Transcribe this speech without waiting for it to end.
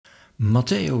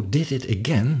Matteo did it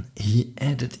again. He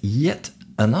added yet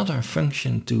another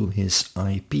function to his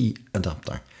IP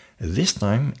adapter. This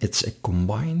time it's a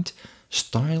combined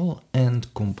style and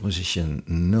composition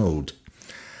node.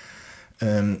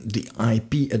 The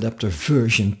IP adapter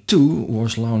version 2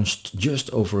 was launched just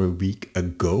over a week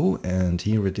ago, and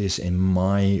here it is in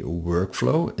my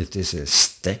workflow. It is a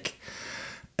stack.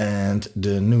 And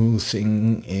the new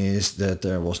thing is that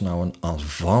there was now an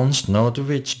advanced node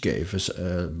which gave us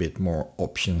a bit more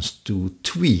options to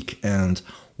tweak. And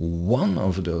one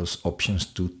of those options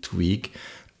to tweak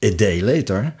a day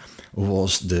later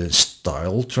was the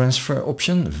style transfer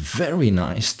option. Very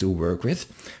nice to work with.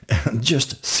 And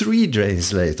just 3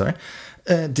 days later,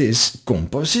 this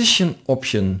composition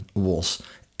option was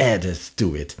added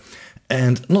to it.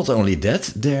 And not only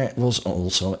that, there was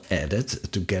also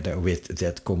added, together with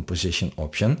that composition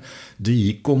option,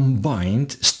 the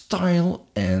combined style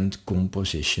and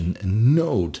composition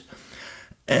node.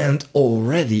 And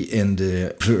already in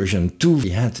the version 2 we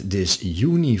had this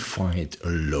unified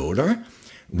loader,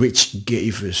 which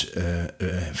gave us a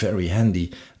very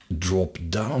handy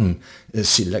drop-down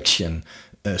selection,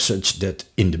 such that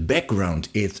in the background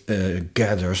it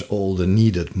gathers all the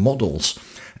needed models.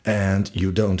 And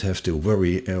you don't have to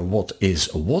worry what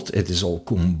is what. It is all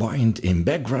combined in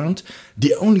background.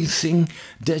 The only thing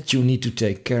that you need to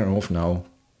take care of now,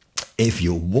 if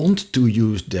you want to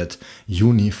use that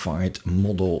unified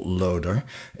model loader,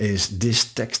 is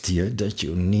this text here, that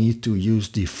you need to use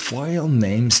the file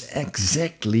names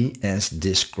exactly as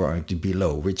described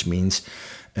below, which means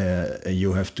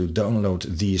you have to download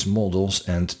these models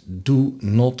and do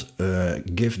not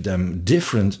give them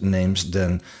different names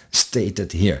than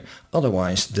stated here.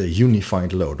 Otherwise the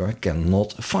unified loader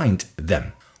cannot find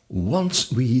them.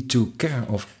 Once we took care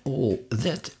of all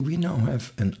that, we now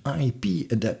have an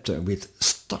IP adapter with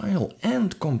style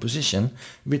and composition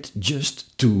with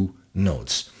just 2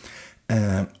 nodes.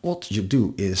 What you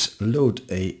do is load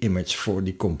an image for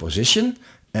the composition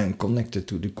and connect it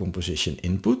to the composition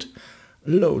input.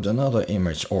 Load another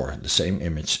image or the same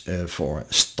image for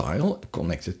style,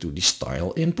 connected to the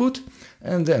style input,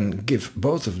 and then give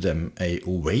both of them a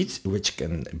weight, which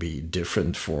can be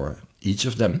different for each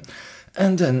of them.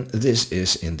 And then this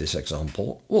is, in this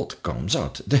example, what comes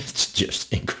out. That's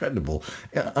just incredible.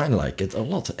 I like it a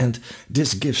lot, and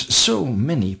this gives so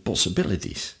many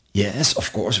possibilities. Yes,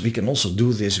 of course, we can also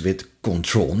do this with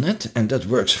ControlNet, and that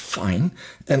works fine.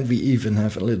 And we even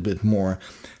have a little bit more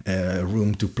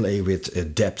room to play with a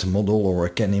depth model or a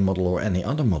canny model or any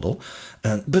other model.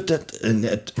 But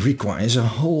that requires a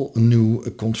whole new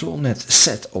ControlNet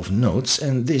set of nodes,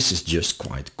 and this is just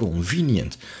quite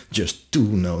convenient. Just 2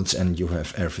 nodes and you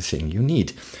have everything you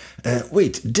need.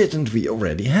 Wait, didn't we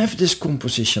already have this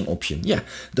composition option? Yeah,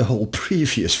 the whole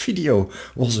previous video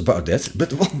was about that,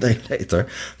 but one day later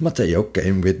Matteo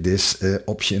came with this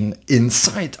option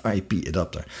inside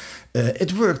IPAdapter.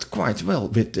 It worked quite well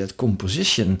with that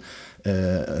composition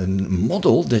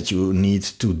model that you need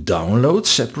to download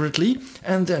separately,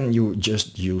 and then you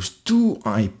just use 2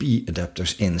 IP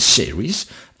adapters in series.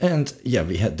 And yeah,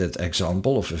 we had that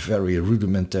example of a very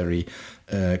rudimentary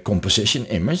composition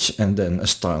image and then a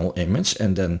style image,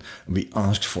 and then we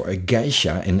asked for a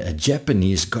geisha in a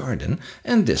Japanese garden,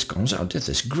 and this comes out. That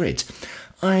is great.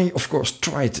 I of course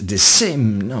tried the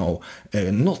same now,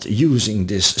 not using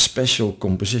this special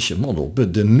composition model,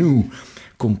 but the new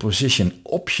composition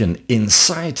option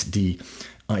inside the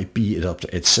IP adapter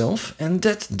itself, and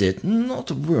that did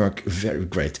not work very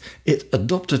great. It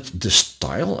adopted the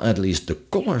style, at least the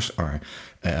colors are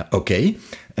okay,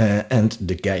 and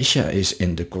the geisha is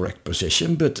in the correct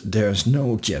position, but there's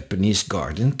no Japanese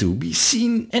garden to be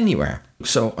seen anywhere.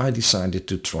 So I decided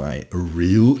to try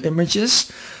real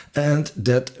images, and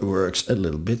that works a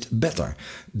little bit better.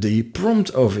 The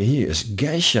prompt over here is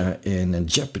geisha in a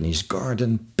Japanese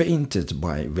garden painted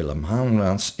by Willem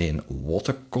Haanraats in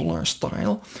watercolor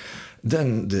style.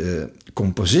 Then the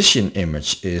composition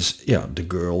image is, yeah, the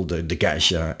girl, the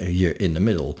geisha here in the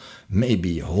middle,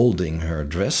 maybe holding her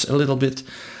dress a little bit.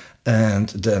 And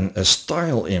then a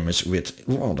style image with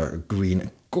rather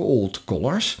green cold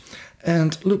colors.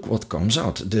 And look what comes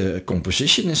out. The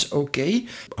composition is okay.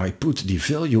 I put the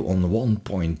value on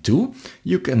 1.2.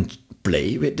 You can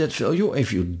play with that value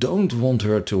if you don't want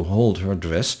her to hold her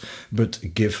dress, but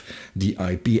give the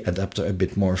IP adapter a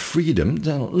bit more freedom,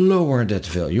 then lower that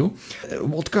value.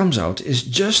 What comes out is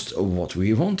just what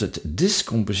we wanted. This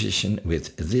composition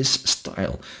with this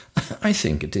style. I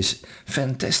think it is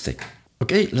fantastic.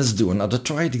 Okay, let's do another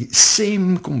try. The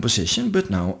same composition,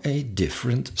 but now a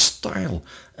different style.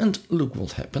 And look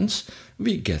what happens.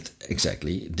 We get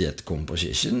exactly that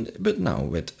composition, but now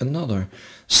with another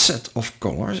set of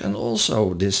colors, and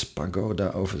also this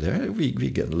pagoda over there. We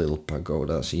get little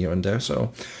pagodas here and there,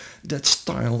 so that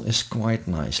style is quite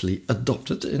nicely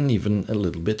adopted, and even a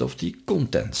little bit of the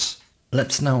contents.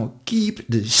 Let's now keep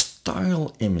the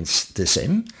style image the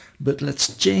same, but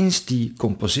let's change the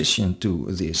composition to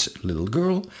this little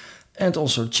girl, and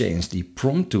also change the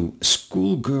prompt to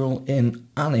schoolgirl in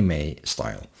anime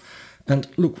style. And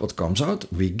look what comes out.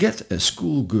 We get a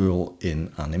schoolgirl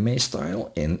in anime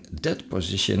style in that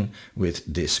position with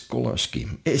this color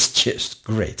scheme. It's just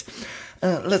great.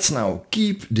 Let's now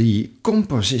keep the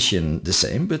composition the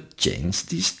same, but change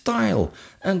the style.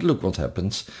 And look what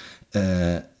happens.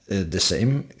 The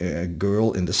same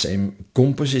girl in the same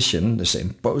composition, the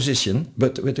same position,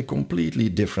 but with a completely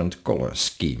different color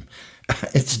scheme.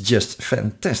 It's just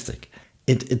fantastic.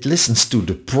 It listens to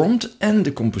the prompt and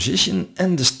the composition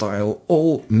and the style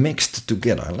all mixed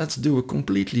together. Let's do a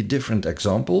completely different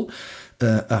example.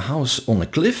 A house on a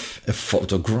cliff, a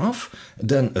photograph,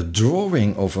 then a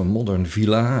drawing of a modern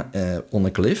villa on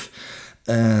a cliff.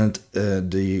 And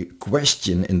the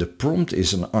question in the prompt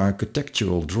is an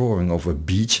architectural drawing of a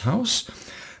beach house.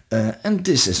 And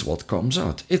this is what comes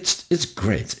out. It's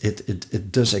great.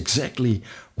 It does exactly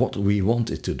what we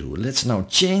want it to do. Let's now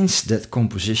change that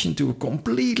composition to a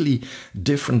completely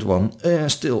different one.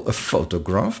 Still a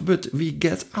photograph, but we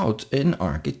get out an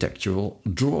architectural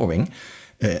drawing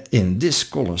in this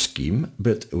color scheme,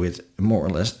 but with more or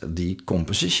less the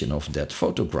composition of that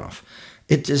photograph.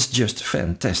 It is just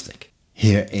fantastic.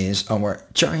 Here is our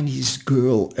Chinese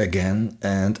girl again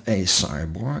and a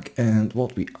cyborg, and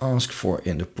what we ask for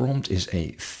in the prompt is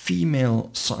a female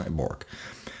cyborg.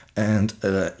 And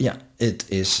yeah, it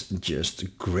is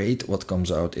just great what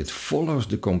comes out. It follows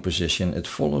the composition, it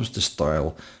follows the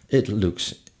style, it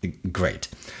looks great.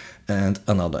 And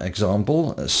another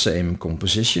example, same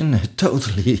composition,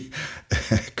 totally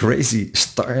crazy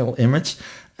style image,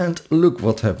 and look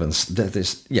what happens. That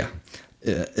is, yeah,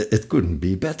 it couldn't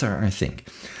be better, I think.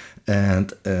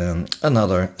 And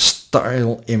another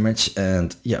style image,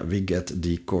 and yeah, we get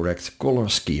the correct color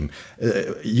scheme.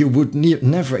 You would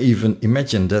never even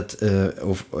imagine that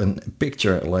of a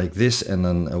picture like this and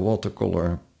a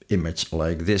watercolor image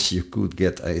like this you could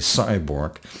get a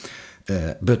cyborg,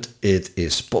 but it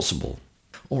is possible.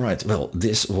 Alright, well,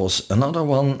 this was another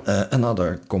one,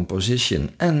 another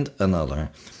composition and another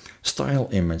style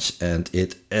image, and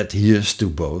it adheres to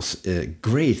both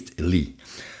greatly.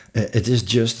 It is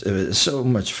just so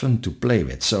much fun to play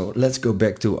with. So let's go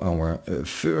back to our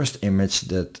first image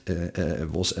that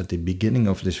was at the beginning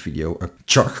of this video, a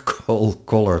charcoal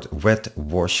colored wet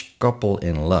wash couple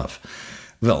in love.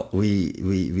 Well,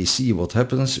 we see what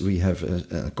happens. We have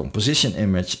a composition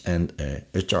image and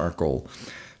a charcoal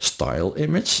style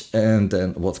image, and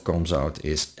then what comes out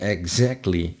is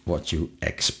exactly what you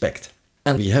expect.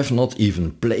 And we have not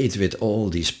even played with all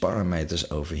these parameters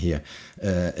over here.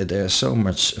 There's so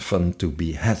much fun to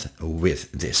be had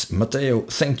with this. Matteo,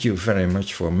 thank you very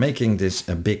much for making this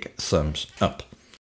a big thumbs up.